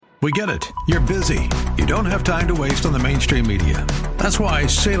We get it. You're busy. You don't have time to waste on the mainstream media. That's why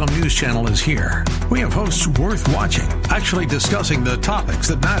Salem News Channel is here. We have hosts worth watching, actually discussing the topics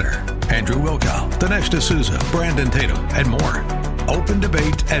that matter. Andrew Wilkow, Dinesh D'Souza, Brandon Tatum, and more. Open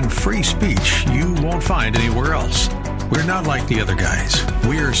debate and free speech you won't find anywhere else. We're not like the other guys.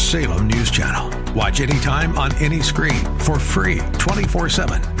 We're Salem News Channel. Watch anytime on any screen for free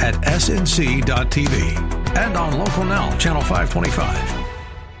 24/7 at snc.tv and on Local Now, Channel 525.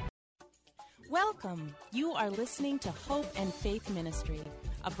 Welcome. You are listening to Hope and Faith Ministry,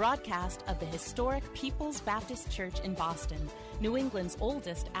 a broadcast of the historic People's Baptist Church in Boston, New England's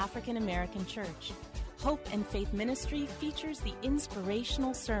oldest African American church. Hope and Faith Ministry features the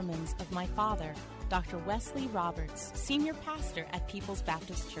inspirational sermons of my father, Dr. Wesley Roberts, senior pastor at People's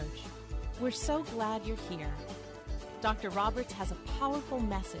Baptist Church. We're so glad you're here. Dr. Roberts has a powerful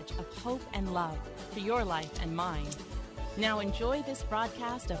message of hope and love for your life and mine. Now enjoy this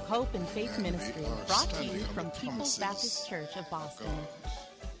broadcast of Hope and Faith Ministry, brought to you from People's Baptist Church of Boston.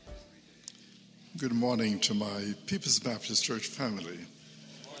 Good morning to my People's Baptist Church family.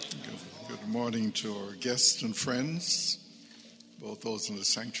 Good morning to our guests and friends, both those in the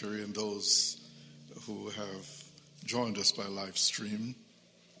sanctuary and those who have joined us by live stream.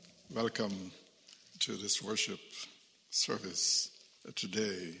 Welcome to this worship service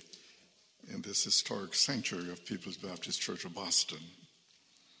today in this historic sanctuary of People's Baptist Church of Boston.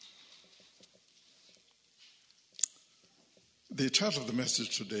 The title of the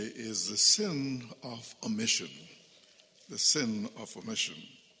message today is The Sin of Omission. The Sin of Omission.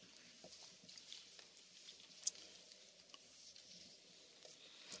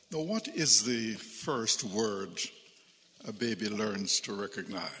 Now, what is the first word a baby learns to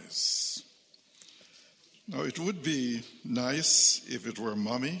recognize? Now, it would be nice if it were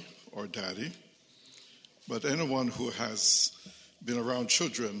mommy or daddy, but anyone who has been around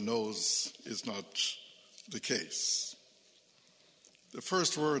children knows is not the case. The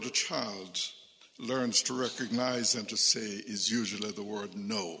first word a child learns to recognize and to say is usually the word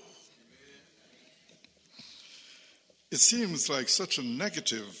no. It seems like such a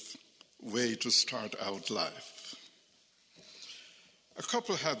negative way to start out life. A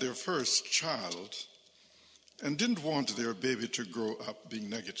couple had their first child and didn't want their baby to grow up being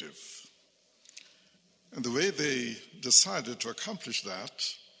negative. And the way they decided to accomplish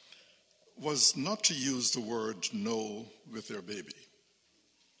that was not to use the word no with their baby.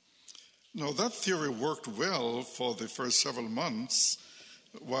 Now, that theory worked well for the first several months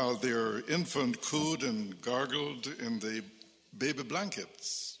while their infant cooed and gargled in the baby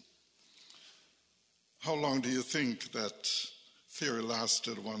blankets. How long do you think that theory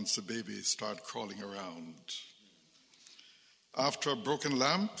lasted once the baby started crawling around? After a broken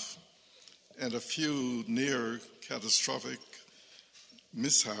lamp and a few near catastrophic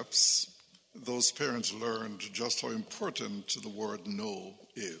mishaps, those parents learned just how important the word no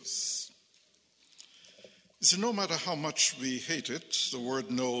is. You see, no matter how much we hate it, the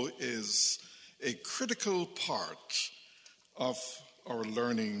word no is a critical part of our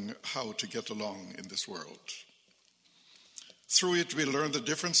learning how to get along in this world. Through it, we learn the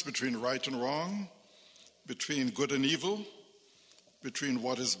difference between right and wrong, between good and evil, between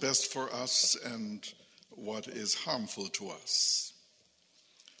what is best for us and what is harmful to us.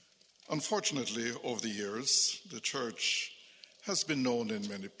 Unfortunately, over the years, the church has been known in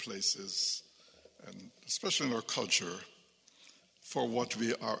many places, and especially in our culture, for what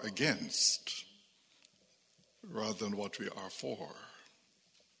we are against rather than what we are for.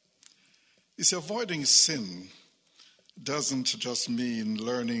 You see, avoiding sin doesn't just mean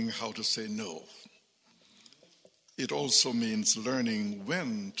learning how to say no. It also means learning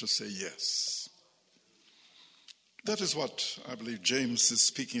when to say yes. That is what I believe James is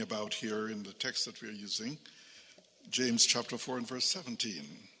speaking about here in the text that we are using, James chapter 4 and verse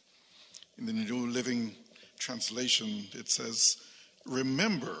 17. In the New Living Translation, it says,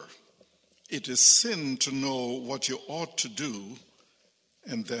 "Remember, it is sin to know what you ought to do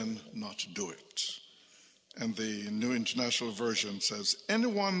and then not do it." And the New International Version says,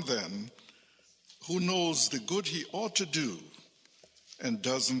 "Anyone then who knows the good he ought to do and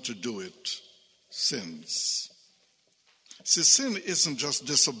doesn't do it sins." See, sin isn't just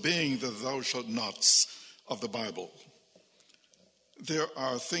disobeying the thou shalt nots of the Bible. There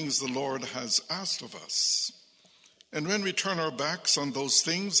are things the Lord has asked of us. And when we turn our backs on those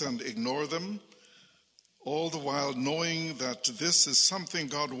things and ignore them, all the while knowing that this is something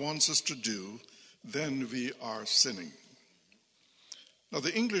God wants us to do, then we are sinning. Now,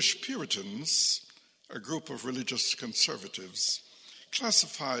 the English Puritans, a group of religious conservatives,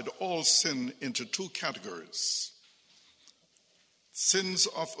 classified all sin into two categories. Sins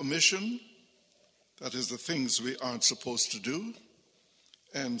of omission, that is the things we aren't supposed to do,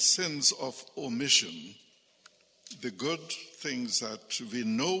 and sins of omission, the good things that we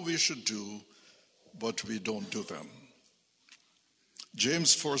know we should do, but we don't do them.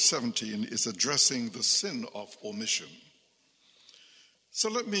 James 4:17 is addressing the sin of omission. So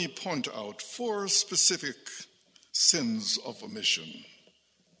let me point out 4 specific sins of omission.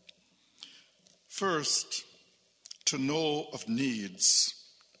 First, to know of needs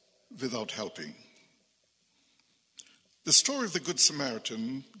without helping. The story of the Good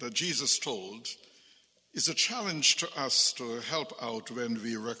Samaritan that Jesus told is a challenge to us to help out when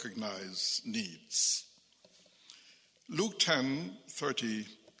we recognize needs. Luke 10:30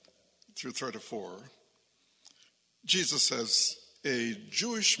 through 34, Jesus says, a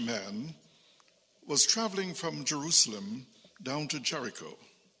Jewish man was traveling from Jerusalem down to Jericho,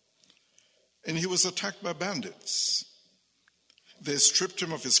 and he was attacked by bandits. They stripped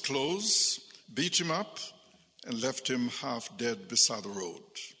him of his clothes, beat him up, and left him half dead beside the road.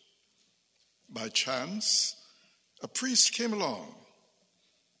 By chance, a priest came along,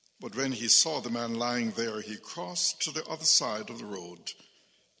 but when he saw the man lying there, he crossed to the other side of the road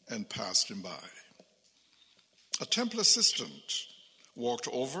and passed him by. A temple assistant walked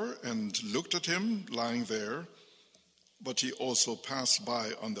over and looked at him lying there, but he also passed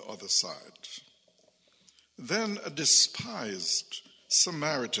by on the other side. Then a despised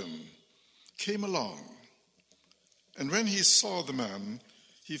Samaritan came along, and when he saw the man,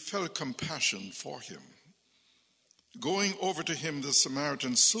 he felt compassion for him. Going over to him, the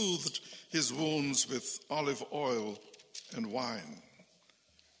Samaritan soothed his wounds with olive oil and wine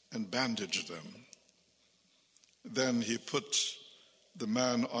and bandaged them. Then he put the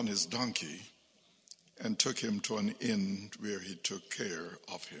man on his donkey and took him to an inn where he took care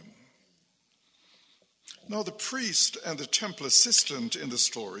of him. Now the priest and the temple assistant in the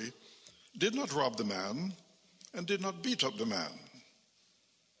story did not rob the man and did not beat up the man.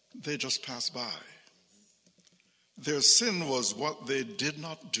 They just passed by. Their sin was what they did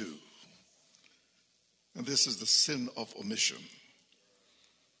not do. And this is the sin of omission.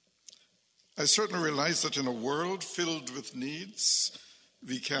 I certainly realize that in a world filled with needs,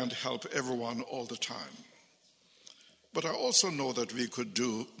 we can't help everyone all the time. But I also know that we could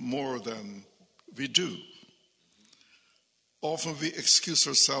do more than we do. Often we excuse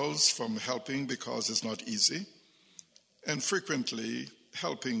ourselves from helping because it's not easy, and frequently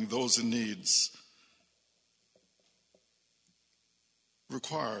helping those in needs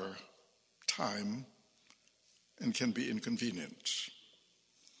require time and can be inconvenient.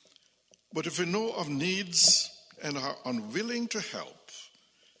 But if we know of needs and are unwilling to help,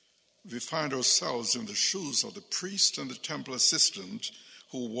 we find ourselves in the shoes of the priest and the temple assistant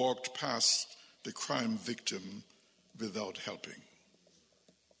who walked past the crime victim without helping.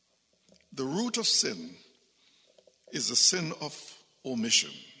 The root of sin is the sin of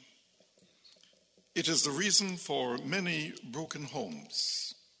omission. It is the reason for many broken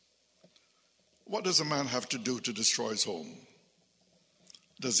homes. What does a man have to do to destroy his home?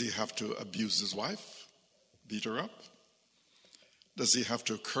 Does he have to abuse his wife, beat her up? Does he have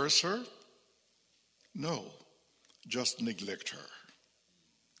to curse her? No, just neglect her.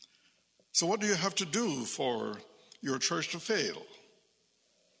 So what do you have to do for your church to fail?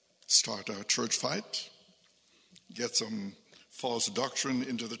 Start a church fight? Get some false doctrine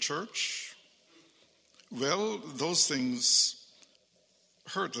into the church? Well, those things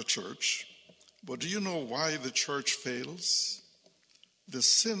hurt the church, but do you know why the church fails? The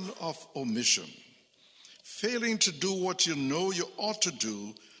sin of omission. Failing to do what you know you ought to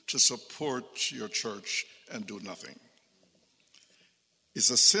do to support your church and do nothing. It's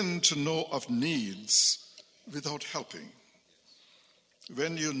a sin to know of needs without helping.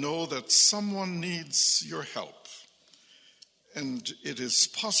 When you know that someone needs your help, and it is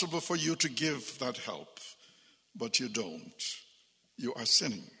possible for you to give that help, but you don't, you are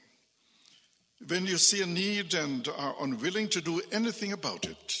sinning. When you see a need and are unwilling to do anything about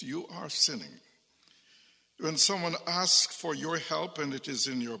it, you are sinning. When someone asks for your help and it is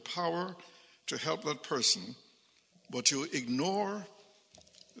in your power to help that person, but you ignore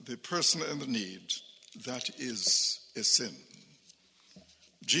the person and the need, that is a sin.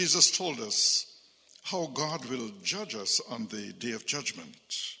 Jesus told us how God will judge us on the day of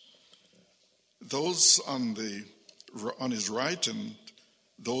judgment. Those on his right and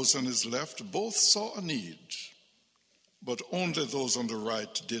those on his left both saw a need, but only those on the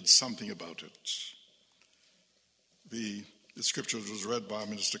right did something about it. The scripture was read by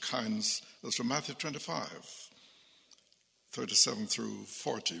Minister Kynes. That's from Matthew 25, 37 through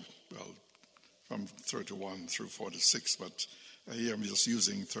 40. Well, from 31 through 46, but Here I'm just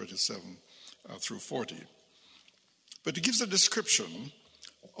using 37 through 40. But it gives a description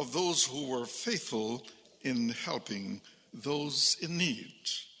of those who were faithful in helping those in need.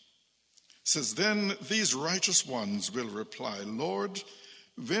 It says, then these righteous ones will reply, Lord,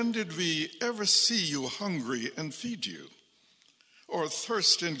 when did we ever see you hungry and feed you, or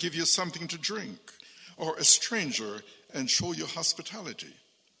thirsty and give you something to drink, or a stranger and show you hospitality,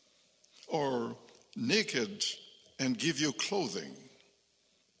 or naked and give you clothing?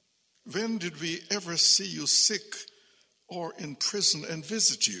 When did we ever see you sick or in prison and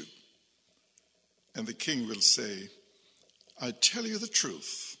visit you? And the king will say, I tell you the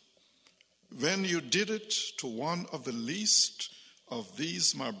truth. When you did it to one of the least of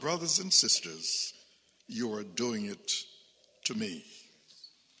these, my brothers and sisters, you are doing it to me.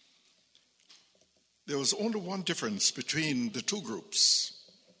 There was only one difference between the two groups,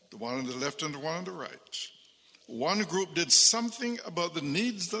 the one on the left and the one on the right. One group did something about the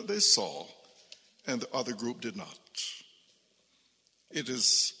needs that they saw, and the other group did not. It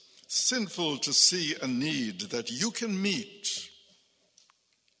is sinful to see a need that you can meet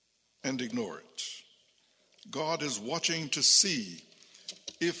and ignore it. God is watching to see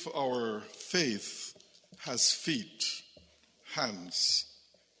if our faith has feet, hands,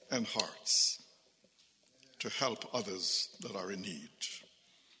 and hearts to help others that are in need.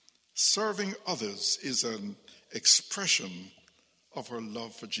 Serving others is an expression of our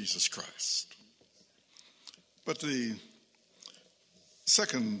love for Jesus Christ. But the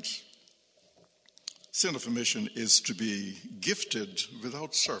second sin of omission is to be gifted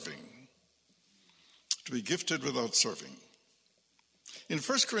without serving. To be gifted without serving. In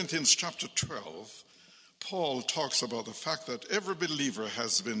 1 Corinthians chapter 12, Paul talks about the fact that every believer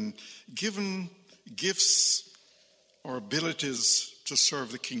has been given gifts or abilities to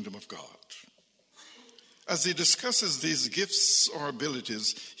serve the kingdom of God. As he discusses these gifts or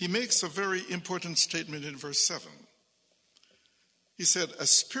abilities, he makes a very important statement in verse 7. He said, a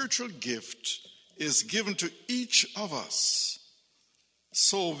spiritual gift is given to each of us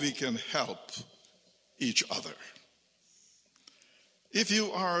so we can help each other. If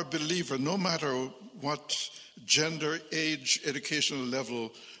you are a believer, no matter what gender, age, educational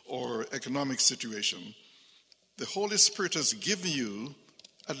level, or economic situation, the Holy Spirit has given you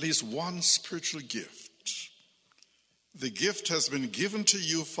at least one spiritual gift. The gift has been given to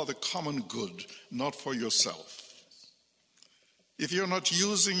you for the common good, not for yourself. If you're not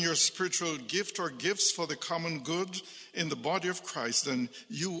using your spiritual gift or gifts for the common good in the body of Christ, then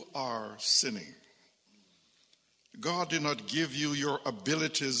you are sinning. God did not give you your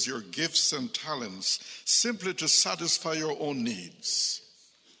abilities, your gifts and talents simply to satisfy your own needs.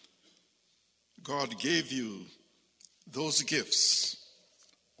 God gave you those gifts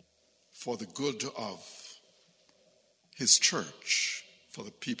for the good of his church, for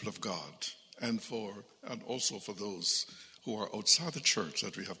the people of God, and also for those who are outside the church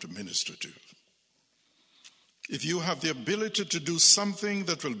that we have to minister to. If you have the ability to do something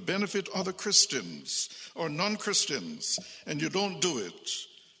that will benefit other Christians or non-Christians, and you don't do it,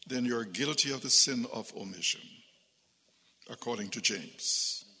 then you're guilty of the sin of omission, according to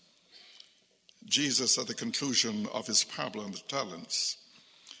James. Jesus, at the conclusion of his parable on the talents,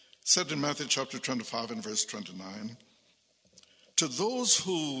 said in Matthew chapter 25 and verse 29, to those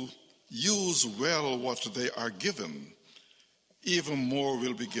who use well what they are given, even more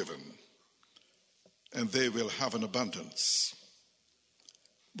will be given, and they will have an abundance.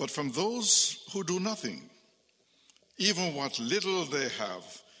 But from those who do nothing, even what little they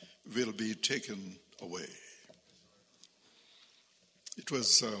have will be taken away. It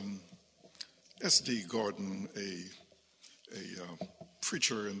was S.D. Gordon, a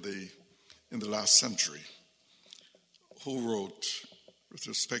preacher in the last century, who wrote with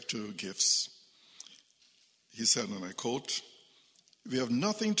respect to gifts. He said, and I quote, we have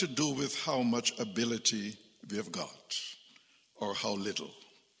nothing to do with how much ability we have got or how little,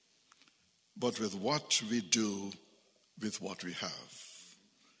 but with what we do with what we have.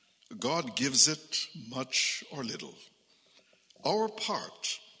 God gives it much or little. Our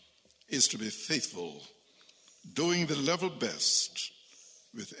part is to be faithful, doing the level best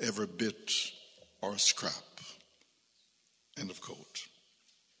with every bit or scrap. End of quote.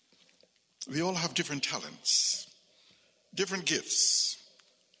 We all have different talents, different gifts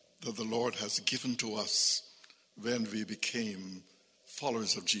that the Lord has given to us when we became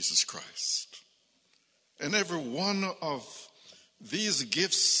followers of Jesus Christ. And every one of these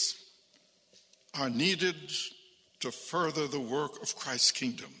gifts are needed to further the work of Christ's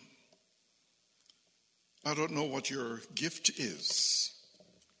kingdom. I don't know what your gift is,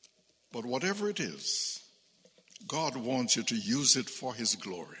 but whatever it is, God wants you to use it for his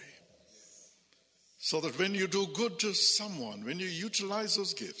glory. So that when you do good to someone, when you utilize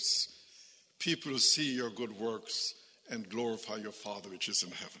those gifts, people will see your good works and glorify your Father which is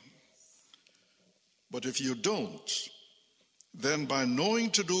in heaven. But if you don't, then by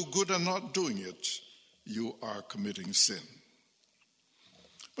knowing to do good and not doing it, you are committing sin.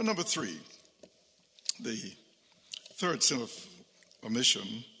 But number 3, the third sin of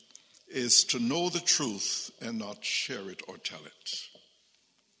omission is to know the truth and not share it or tell it.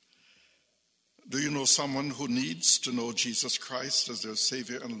 Do you know someone who needs to know Jesus Christ as their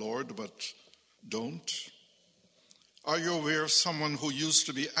Savior and Lord but don't? Are you aware of someone who used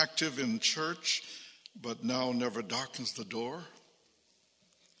to be active in church but now never darkens the door?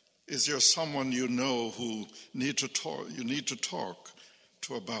 Is there someone you know who you need to talk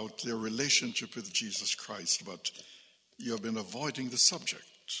to about their relationship with Jesus Christ, but you have been avoiding the subject?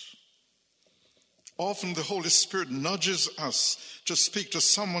 Often the Holy Spirit nudges us to speak to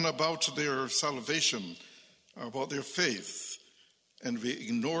someone about their salvation, about their faith, and we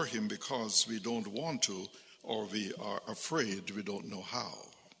ignore him because we don't want to, or we are afraid we don't know how.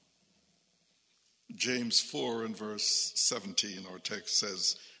 James 4 and verse 17, our text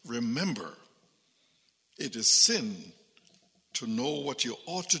says, "Remember, it is sin to know what you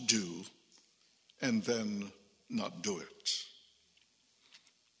ought to do and then not do it."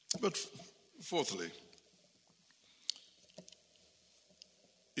 But fourthly,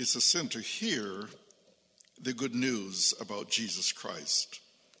 it's a sin to hear the good news about Jesus Christ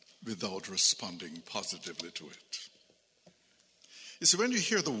without responding positively to it. You see, when you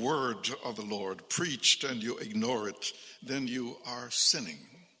hear the word of the Lord preached and you ignore it, then you are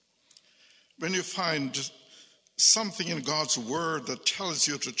sinning. When you find something in God's word that tells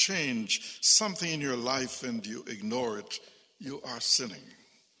you to change something in your life and you ignore it, you are sinning.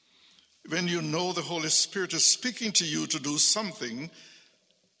 When you know the Holy Spirit is speaking to you to do something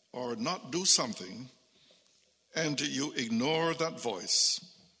or not do something, and you ignore that voice,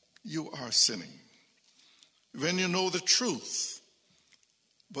 you are sinning. When you know the truth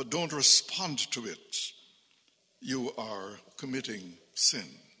but don't respond to it, you are committing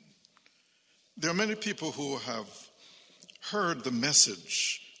sin. There are many people who have heard the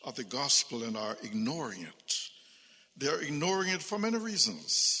message of the gospel and are ignoring it. They are ignoring it for many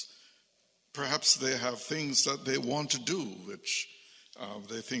reasons. Perhaps they have things that they want to do which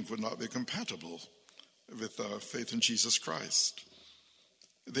they think would not be compatible with faith in Jesus Christ.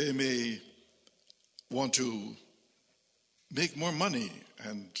 They may want to make more money,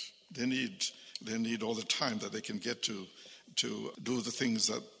 and they need all the time that they can get to do the things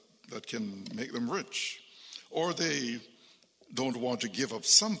that can make them rich. Or they don't want to give up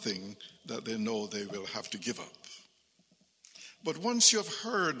something that they know they will have to give up. But once you have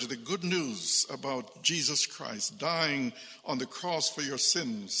heard the good news about Jesus Christ dying on the cross for your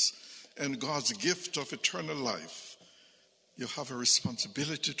sins and God's gift of eternal life, you have a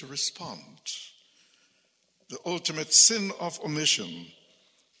responsibility to respond. The ultimate sin of omission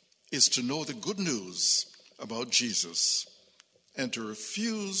is to know the good news about Jesus and to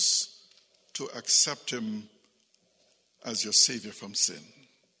refuse to accept him as your Savior from sin.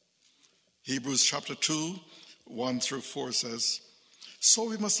 Hebrews chapter 2, 1-4 says, "So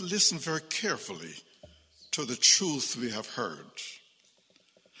we must listen very carefully to the truth we have heard.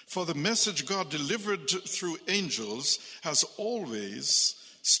 For the message God delivered through angels has always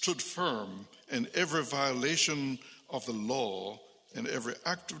stood firm, and every violation of the law and every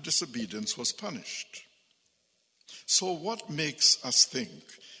act of disobedience was punished. So what makes us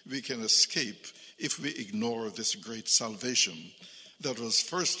think we can escape if we ignore this great salvation that was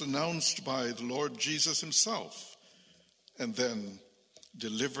first announced by the Lord Jesus himself and then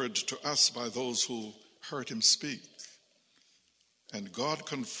delivered to us by those who heard him speak? And God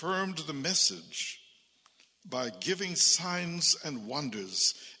confirmed the message by giving signs and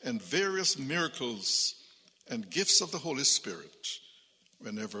wonders and various miracles and gifts of the Holy Spirit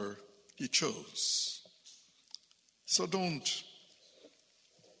whenever he chose." So don't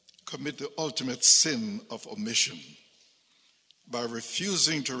commit the ultimate sin of omission by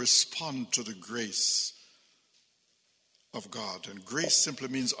refusing to respond to the grace of God. And grace simply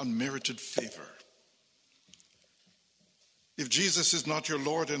means unmerited favor. If Jesus is not your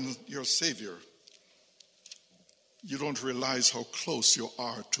Lord and your Savior, you don't realize how close you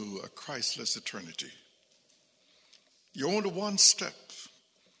are to a Christless eternity. You're only one step,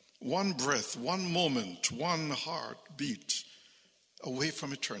 one breath, one moment, one heartbeat away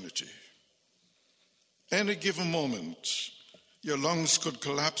from eternity. Any given moment, your lungs could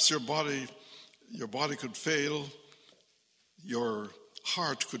collapse, your body could fail, your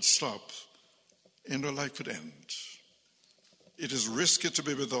heart could stop and your life could end. It is risky to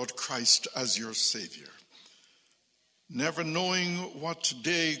be without Christ as your Savior, never knowing what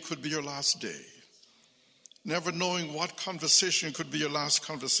day could be your last day, never knowing what conversation could be your last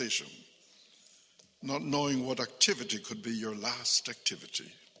conversation, not knowing what activity could be your last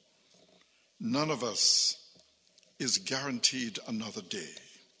activity. None of us is guaranteed another day,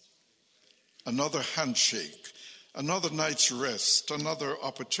 another handshake, another night's rest, another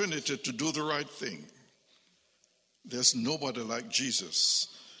opportunity to do the right thing. There's nobody like Jesus.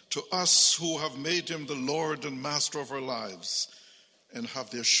 To us who have made him the Lord and Master of our lives and have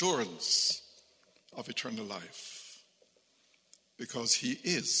the assurance of eternal life, because he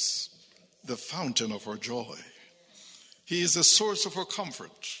is the fountain of our joy. He is the source of our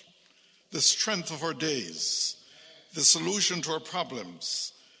comfort, the strength of our days, the solution to our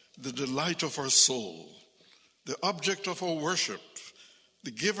problems, the delight of our soul, the object of our worship,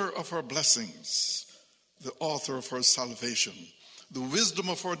 the giver of our blessings, the author of our salvation, the wisdom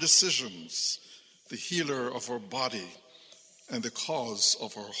of our decisions, the healer of our body, and the cause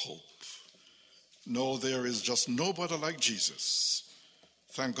of our hope. No, there is just nobody like Jesus.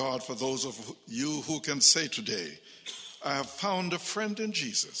 Thank God for those of you who can say today, I have found a friend in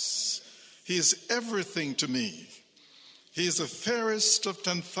Jesus. He is everything to me. He is the fairest of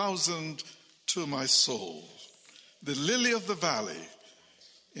 10,000 to my soul, the lily of the valley.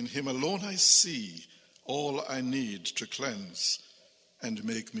 In him alone I see all I need to cleanse and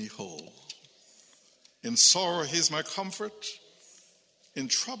make me whole. In sorrow he is my comfort. In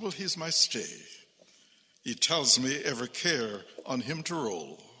trouble he is my stay. He tells me every care on him to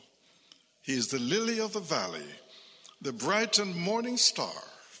roll. He is the lily of the valley, the bright and morning star.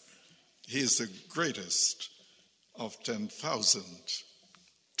 He is the greatest of 10,000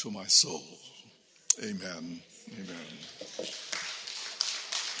 to my soul. Amen. Amen.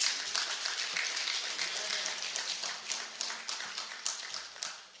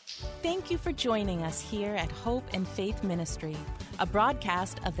 Thank you for joining us here at Hope and Faith Ministry, a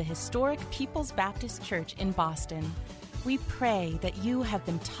broadcast of the historic People's Baptist Church in Boston. We pray that you have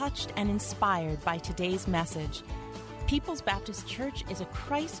been touched and inspired by today's message. People's Baptist Church is a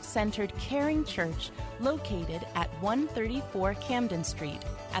Christ-centered, caring church located at 134 Camden Street,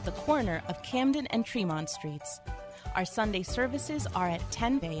 at the corner of Camden and Tremont Streets. Our Sunday services are at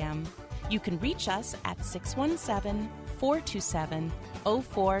 10 a.m. You can reach us at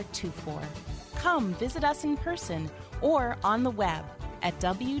 617-427-0424. Come visit us in person or on the web at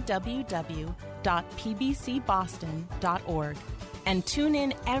www.pbcboston.org. And tune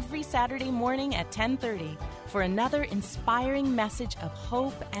in every Saturday morning at 10:30 for another inspiring message of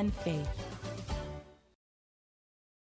hope and faith.